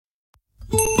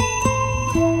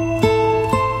טעמה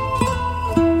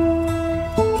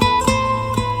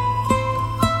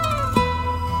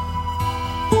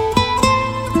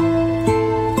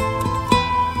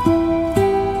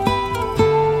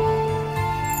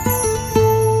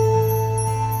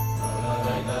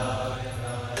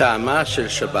של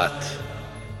שבת.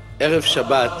 ערב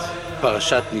שבת,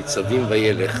 פרשת נצבים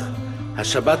וילך,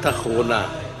 השבת האחרונה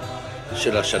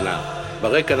של השנה.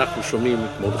 ברקע אנחנו שומעים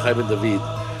את מרדכי בן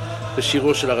דוד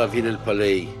בשירו של הרב הלל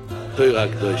פלאי, תורה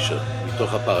קדושה,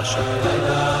 מתוך הפרשה.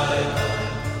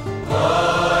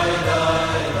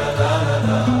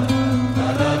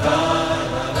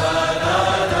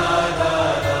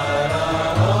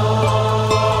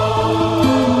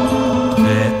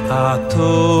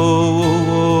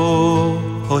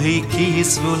 Hoi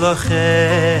kisvu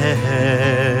lachem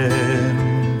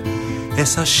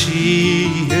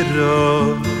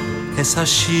es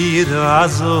hashiro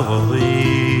azois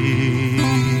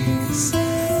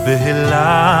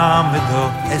behelamdo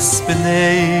es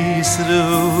bnei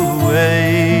Yisroel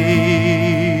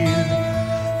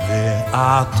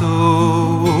ve'atu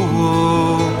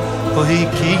hoi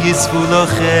kisvu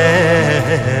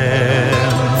lachem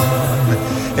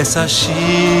es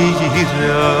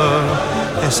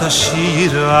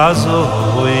hashiro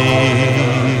azois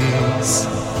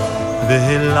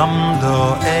ve'lamdo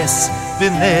es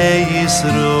bnei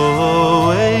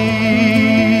Yisroel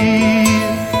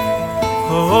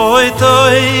Oy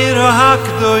toiro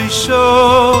hakdoisho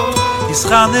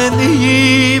ischaneni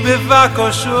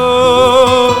bevakosho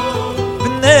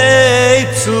bnei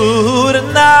tzur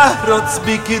narotz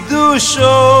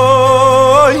bikidusho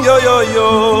yoy yoy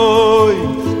yoy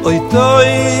Oy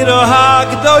toiro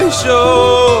hakdoisho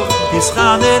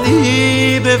ischaneni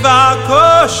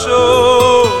bevakosho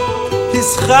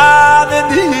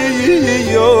ischaneni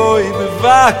yoy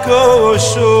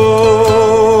bevakosho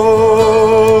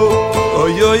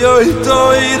Oy oy oy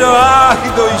toiro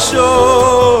hakdoisho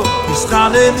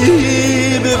ischaneni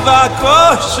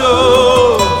bevakosho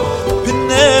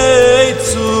bnei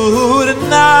tzur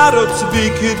narotz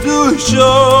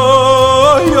bikidusho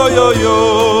oy oy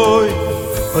oy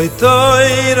Oy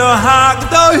toiro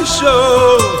hakdoisho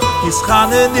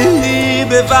ischaneni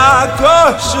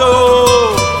bevakosho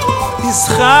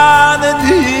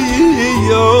ischaneni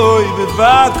yoy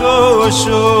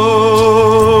bevakosho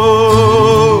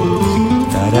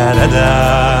da da da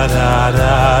da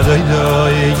da da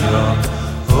doy yo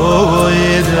oy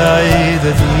da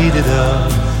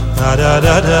da da da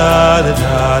da da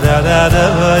da da da da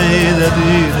oy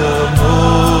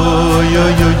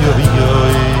oy oy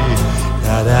oy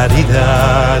da da di da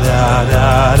da da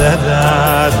da da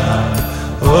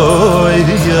oy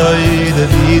oy da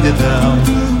di da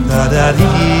da da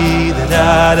di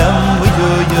da da oy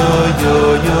oy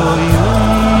oy oy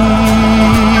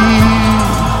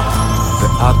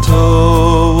ato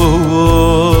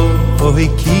oy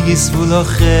kisvu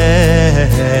lachem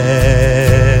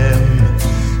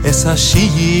es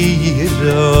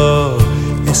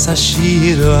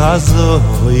hashiro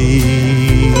azois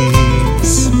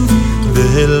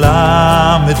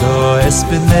ve'lamdo es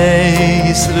bnei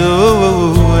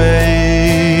Yisroel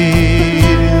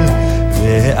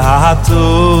ve'ato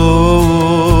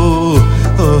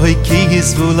oy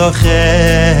kisvu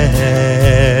lachem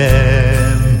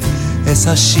es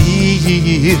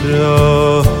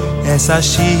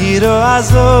hashiro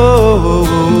azois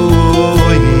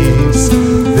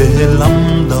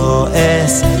ve'lamdo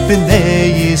es bnei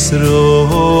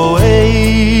Yisroel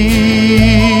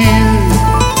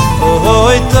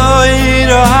Oy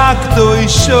toiro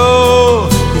hakdoisho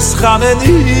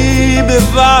ischaneni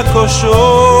bevakosho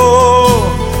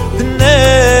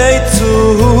bnei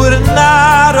tzur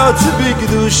narotz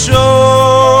bikidusho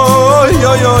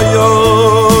yoy yoy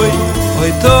yoy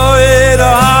Oy toiro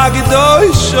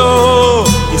hakdoisho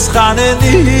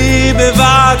ischaneni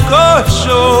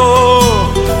bevakosho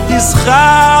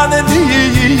ischaneni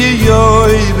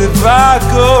yoy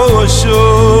bevakosho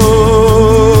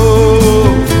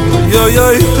Yo yo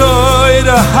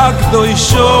toiro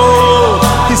hakdoisho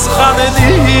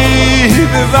ischaneni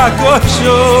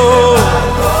bevakosho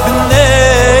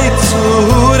bnei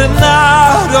tzur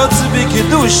narotz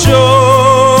bikidusho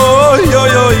yo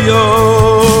yo yo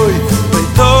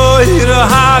toiro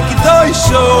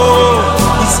hakdoisho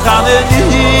ischaneni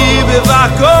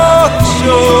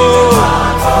bevakosho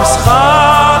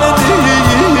ischaneni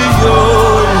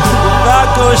yoy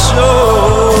bevakosho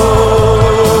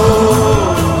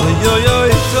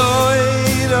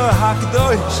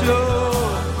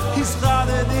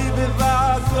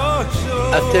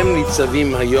אתם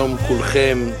ניצבים היום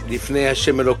כולכם לפני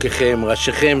השם אלוקיכם,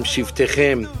 ראשיכם,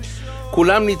 שבטיכם,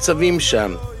 כולם ניצבים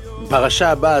שם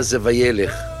פרשה הבאה זה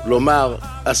וילך, לומר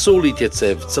אסור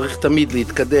להתייצב, צריך תמיד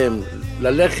להתקדם,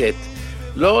 ללכת,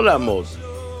 לא לעמוד,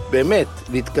 באמת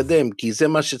להתקדם, כי זה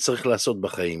מה שצריך לעשות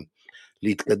בחיים,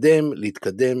 להתקדם,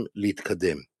 להתקדם,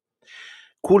 להתקדם.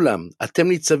 כולם, אתם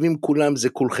ניצבים כולם, זה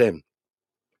כולכם,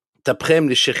 טפכם,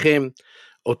 נשיכם,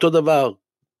 אותו דבר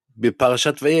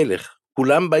בפרשת וילך,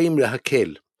 כולם באים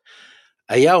להקל.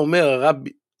 היה אומר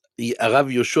הרב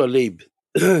יהושע לייב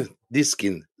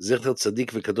דיסקין, זכר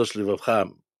צדיק וקדוש לבבך,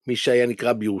 מי שהיה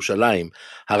נקרא בירושלים,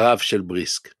 הרב של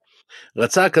בריסק.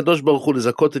 רצה הקדוש ברוך הוא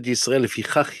לזכות את ישראל,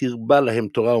 לפיכך הרבה להם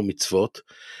תורה ומצוות,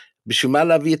 בשביל מה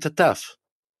להביא את הטף?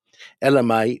 אלא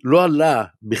מאי, לא עלה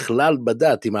בכלל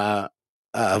בדעת, אם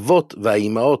האבות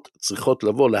והאימהות צריכות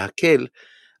לבוא להקל,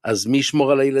 אז מי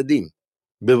ישמור על הילדים?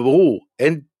 בברור,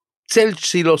 אין צל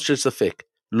צילו של ספק,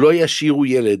 לא ישאירו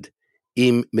ילד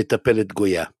עם מטפלת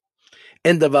גויה.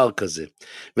 אין דבר כזה,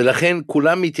 ולכן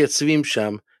כולם מתייצבים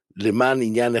שם למען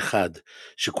עניין אחד,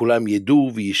 שכולם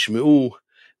ידעו וישמעו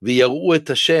ויראו את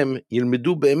השם,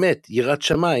 ילמדו באמת יראת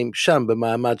שמיים שם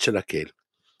במעמד של הקהל.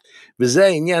 וזה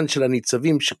העניין של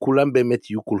הניצבים, שכולם באמת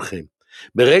יהיו כולכם.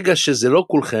 ברגע שזה לא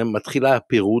כולכם, מתחילה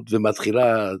הפירוד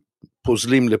ומתחילה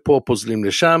פוזלים לפה, פוזלים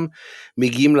לשם,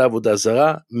 מגיעים לעבודה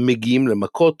זרה, מגיעים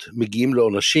למכות, מגיעים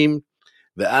לעונשים,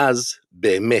 ואז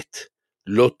באמת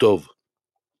לא טוב.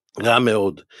 רע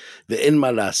מאוד, ואין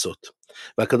מה לעשות.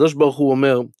 והקדוש ברוך הוא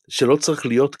אומר שלא צריך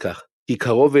להיות כך, כי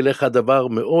קרוב אליך הדבר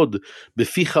מאוד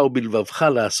בפיך ובלבבך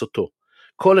לעשותו.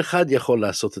 כל אחד יכול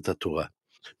לעשות את התורה,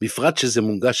 בפרט שזה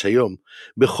מונגש היום,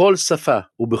 בכל שפה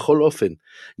ובכל אופן,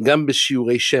 גם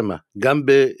בשיעורי שמע, גם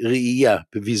בראייה,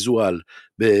 בוויזואל,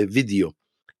 בווידאו,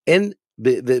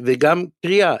 וגם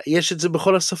קריאה, יש את זה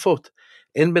בכל השפות.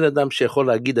 אין בן אדם שיכול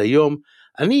להגיד היום,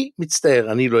 אני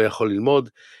מצטער, אני לא יכול ללמוד,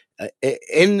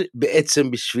 אין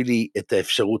בעצם בשבילי את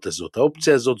האפשרות הזאת,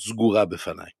 האופציה הזאת סגורה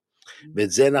בפניי,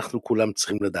 ואת זה אנחנו כולם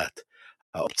צריכים לדעת,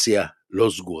 האופציה לא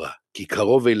סגורה, כי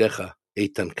קרוב אליך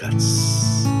איתן קץ.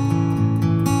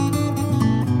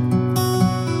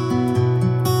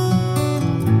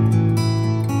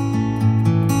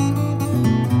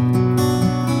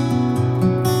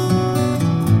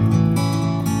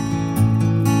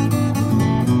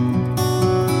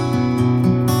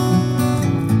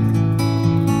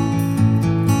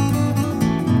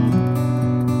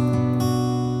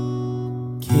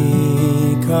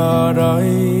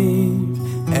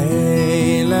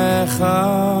 וילך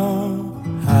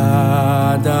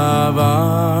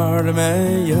הדבר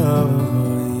מיועי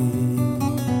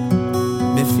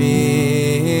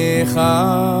בפיך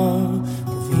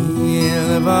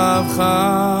ובלבבך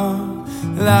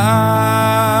לעשותו,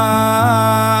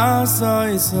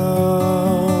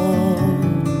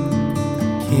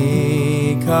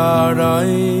 כי קרוב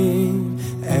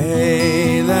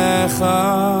אליך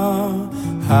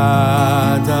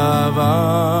הדבר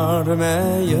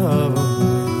מיועי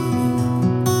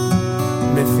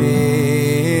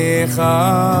בפיך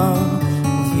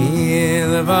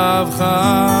ובלבבך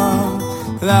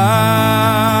לעשותו.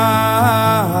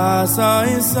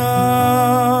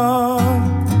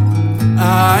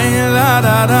 Ay la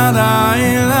da da da, ay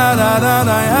la da da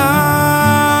da,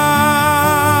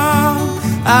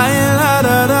 ay la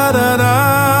da da da da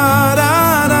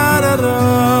da da da,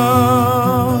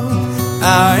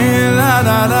 ay la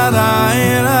da da da, ay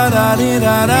la da di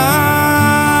da da,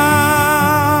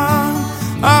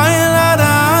 ay la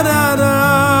da da da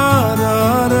da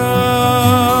da,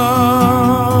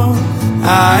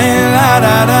 ay la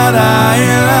da da da, ay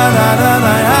la da da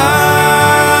da.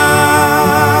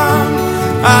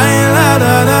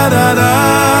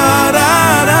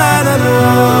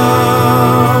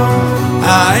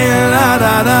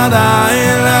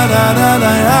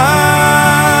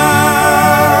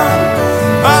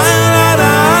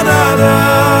 Da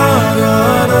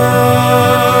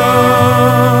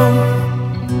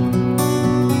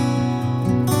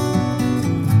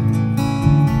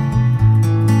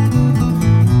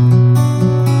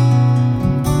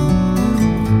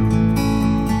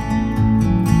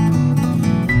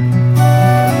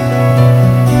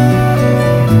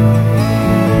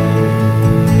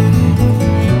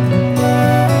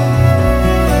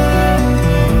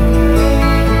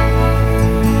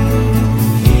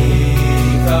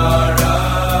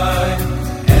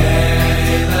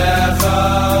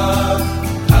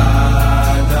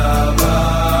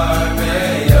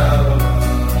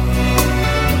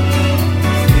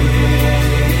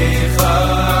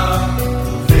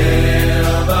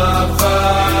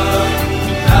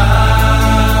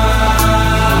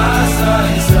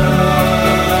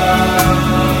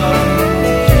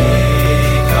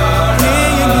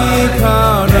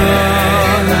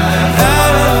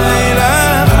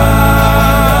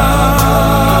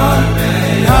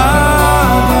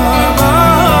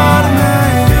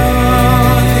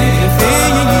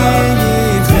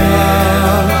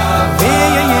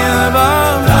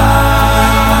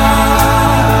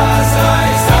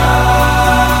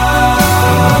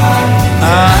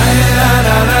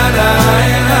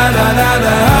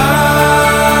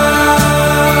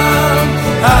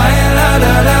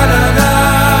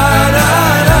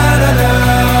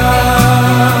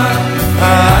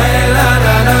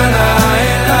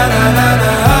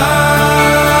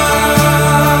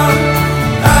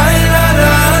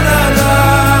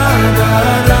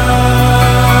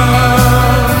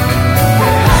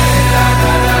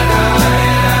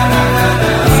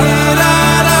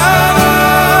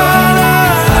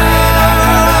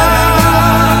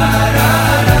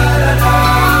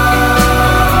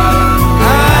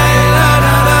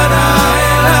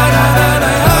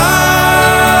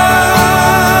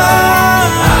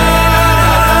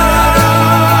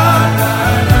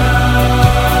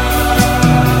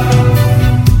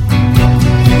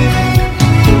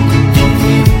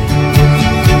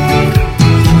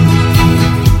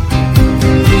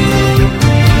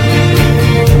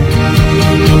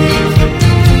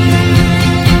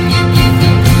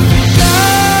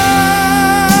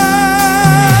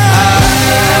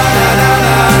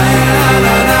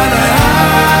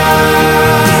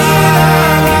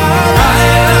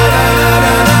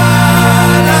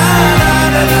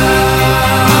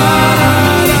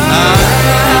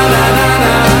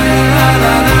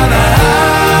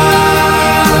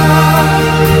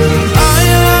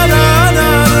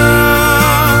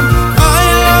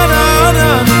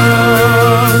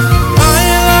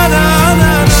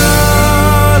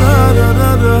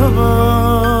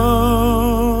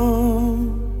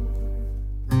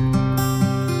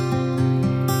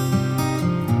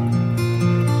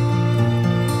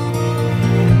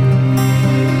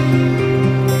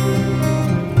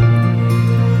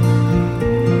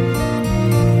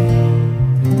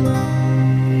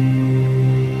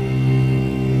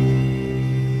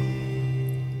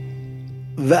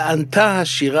וענתה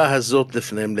השירה הזאת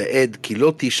לפניהם לעד, כי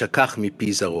לא תשכח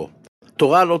מפי זרעו.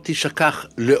 תורה לא תשכח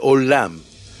לעולם.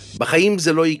 בחיים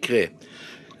זה לא יקרה.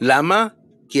 למה?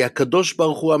 כי הקדוש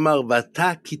ברוך הוא אמר,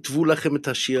 ואתה כתבו לכם את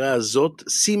השירה הזאת,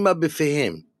 שימה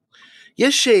בפיהם.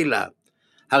 יש שאלה,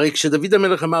 הרי כשדוד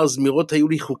המלך אמר, זמירות היו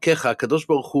לי חוקיך, הקדוש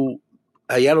ברוך הוא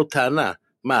היה לו טענה,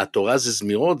 מה, התורה זה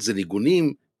זמירות, זה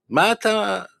ניגונים, מה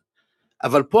אתה...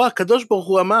 אבל פה הקדוש ברוך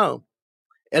הוא אמר,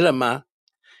 אלא מה?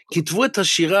 כתבו את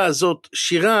השירה הזאת,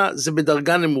 שירה זה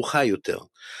בדרגה נמוכה יותר.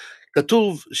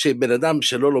 כתוב שבן אדם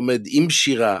שלא לומד עם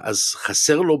שירה, אז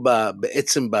חסר לו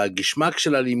בעצם בגשמק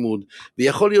של הלימוד,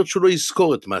 ויכול להיות שהוא לא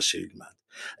יזכור את מה שילמד.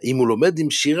 אם הוא לומד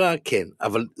עם שירה, כן,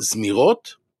 אבל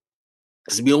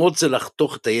זמירות זה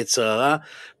לחתוך את היצר הרע,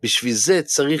 בשביל זה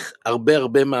צריך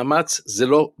הרבה מאמץ, זה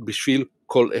לא בשביל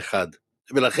כל אחד.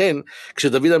 ולכן,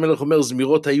 כשדוד המלך אומר,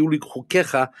 זמירות היו לי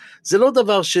חוקיך, זה לא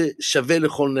דבר ששווה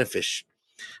לכל נפש.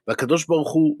 והקדוש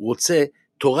ברוך הוא רוצה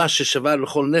תורה ששווה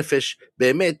לכל נפש,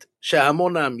 באמת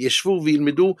שההמון העם ישבו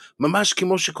וילמדו, ממש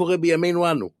כמו שקורה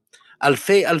בימינו אנו.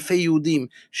 אלפי יהודים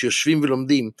שיושבים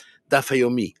ולומדים דף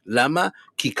היומי. למה?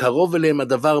 כי קרוב אליהם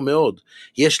הדבר מאוד.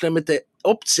 יש להם את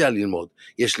האופציה ללמוד.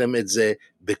 יש להם את זה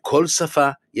בכל שפה,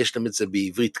 יש להם את זה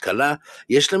בעברית קלה,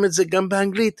 יש להם את זה גם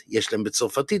באנגלית, יש להם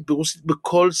בצרפתית, ברוסית,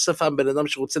 בכל שפה. בן אדם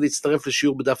שרוצה להצטרף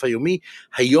לשיעור בדף היומי,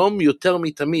 היום יותר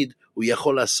מתמיד הוא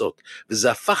יכול לעשות.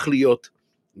 וזה הפך להיות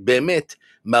באמת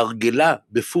מרגלה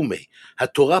בפומי.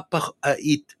 התורה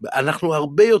אנחנו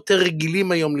הרבה יותר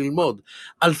רגילים היום ללמוד.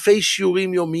 אלפי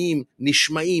שיעורים יומיים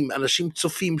נשמעים, אנשים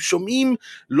צופים, שומעים,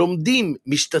 לומדים,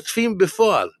 משתתפים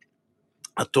בפועל.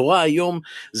 התורה היום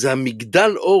זה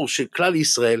המגדל אור של כלל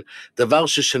ישראל, דבר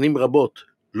ששנים רבות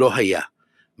לא היה.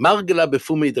 מרגלה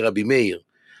בפומי דרבי מאיר,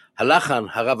 הלחן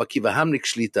הרב עקיבא המניק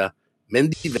שליטה,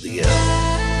 מנדי ודיגר.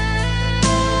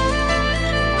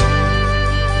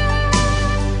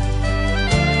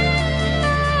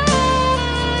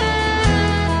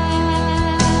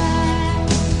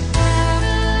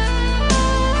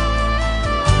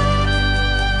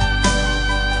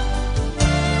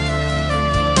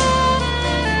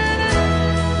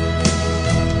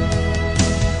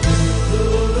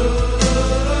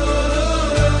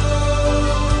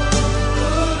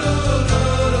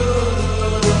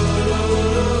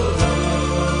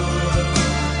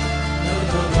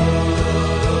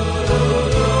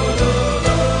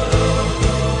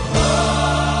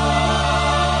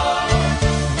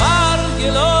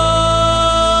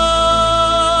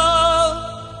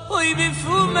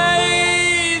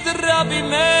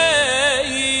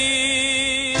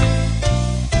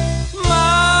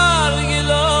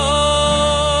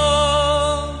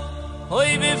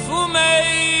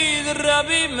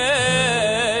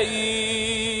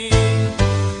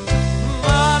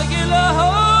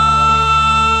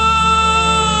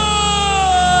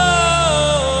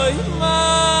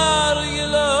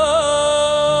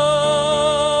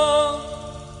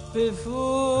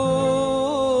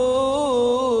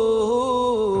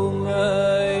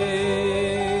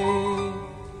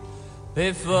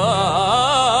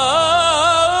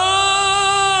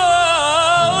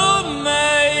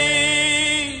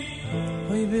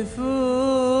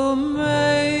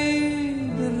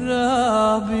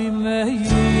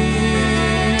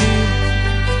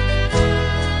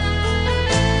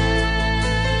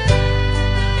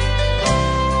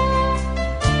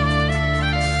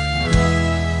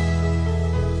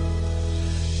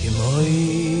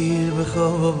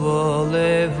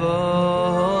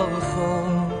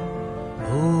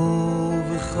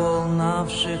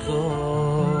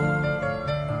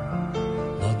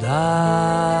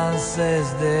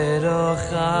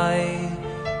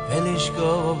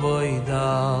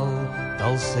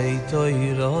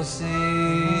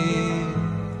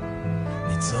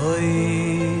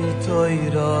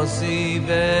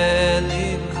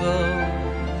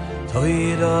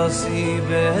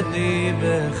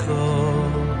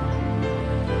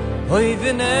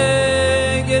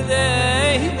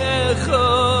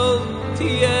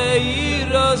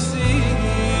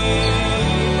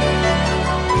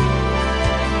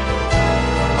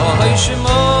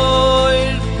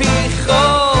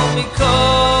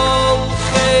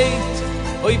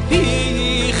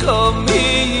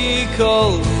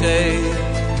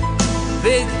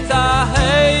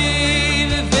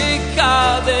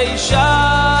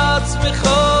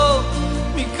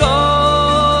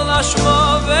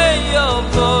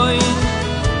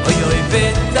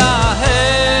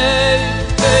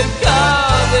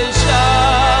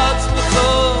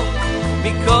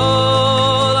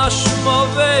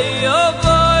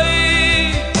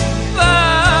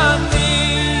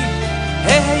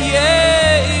 Hey, yeah,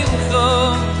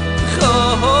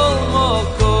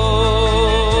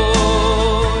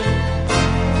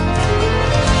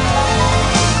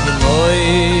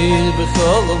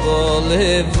 כל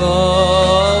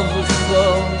לבבך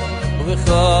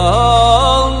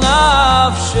ובכל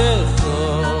נפשך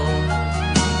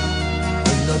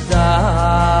לא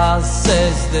תעשה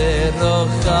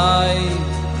שדרוכי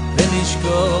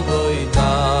ונשקול בוי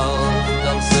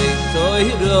דל סי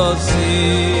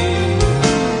תוירוסי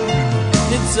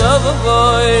נצב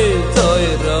בוי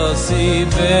תוירוסי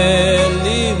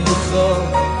בליבך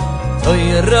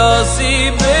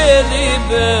תוירוסי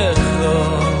בליבך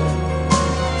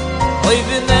אוי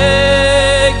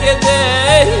ונגד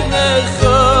עינך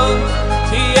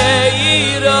תהיה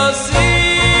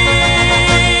ירוסי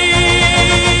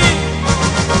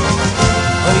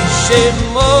אוי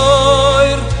שמור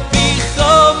פיך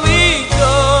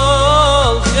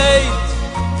מכל חטא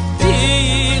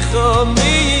פיך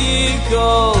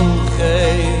מכל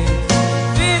חטא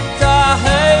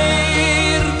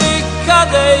וטהר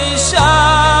מקדש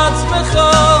עצמך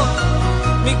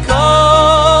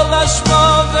מכל אשמה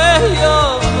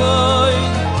ויובוי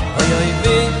אוי אוי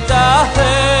וטהר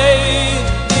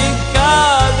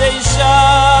מקדש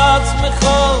עצמך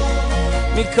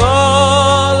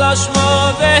מכל אשמה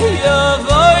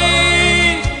ויובוי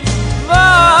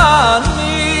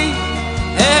ואני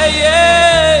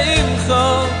אהיה עמך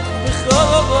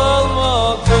בכל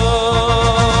מקום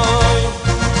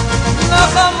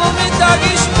נחמו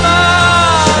מתרגיש מה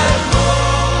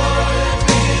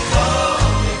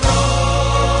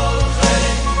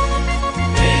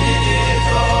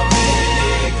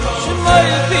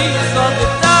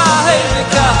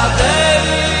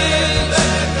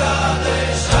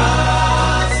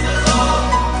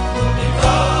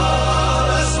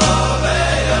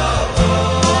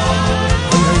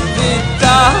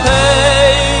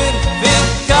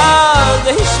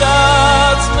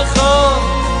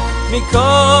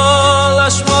מכל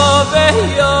אשמה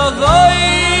ויובוי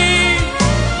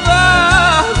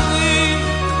ואני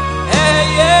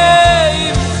אהיה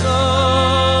עמך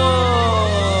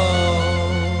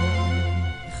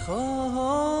בכל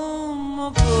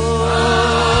מקום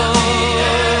אני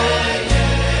אהיה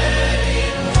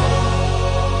עמך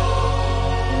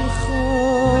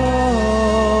בכל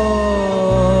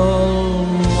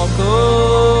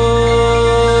מקום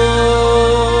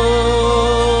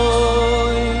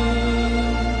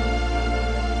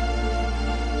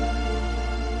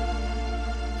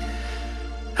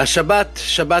השבת,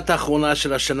 שבת האחרונה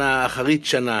של השנה, אחרית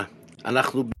שנה,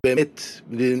 אנחנו באמת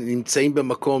נמצאים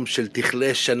במקום של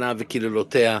תכלה שנה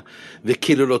וקילולותיה,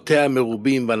 וקילולותיה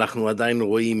מרובים, ואנחנו עדיין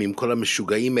רואים עם כל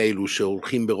המשוגעים האלו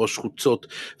שהולכים בראש חוצות,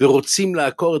 ורוצים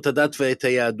לעקור את הדת ואת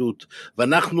היהדות,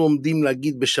 ואנחנו עומדים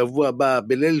להגיד בשבוע הבא,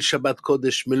 בליל שבת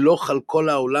קודש, מלוך על כל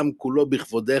העולם כולו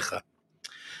בכבודך.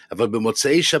 אבל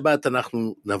במוצאי שבת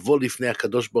אנחנו נבוא לפני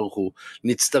הקדוש ברוך הוא,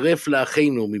 נצטרף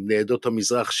לאחינו מבני עדות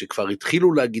המזרח שכבר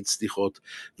התחילו להגיד סליחות,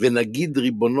 ונגיד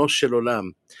ריבונו של עולם,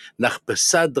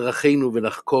 נחפשה דרכינו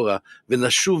ונחקורה,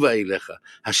 ונשובה אליך,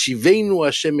 השיבנו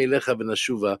השם אליך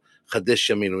ונשובה, חדש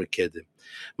ימינו מקדם.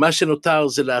 מה שנותר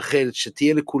זה לאחל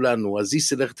שתהיה לכולנו,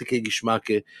 עזיס אלכת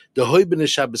כגשמקה, דהוי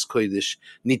בנשבס קודש,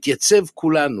 נתייצב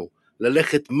כולנו,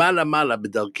 ללכת מעלה מעלה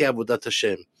בדרכי עבודת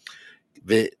השם,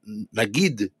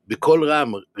 ונגיד בכל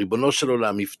רם, ריבונו של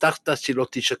עולם, הבטחת שלא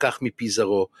תשכח מפי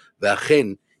זרעו, ואכן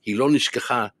היא לא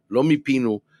נשכחה, לא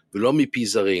מפינו ולא מפי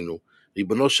זרענו.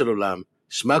 ריבונו של עולם,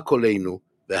 שמע קולנו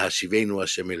והשיבנו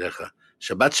השם אליך.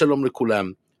 שבת שלום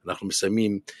לכולם. אנחנו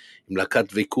מסיימים עם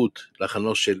להקת דבקות,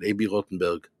 לחנו של אבי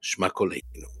רוטנברג, שמע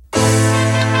קולנו.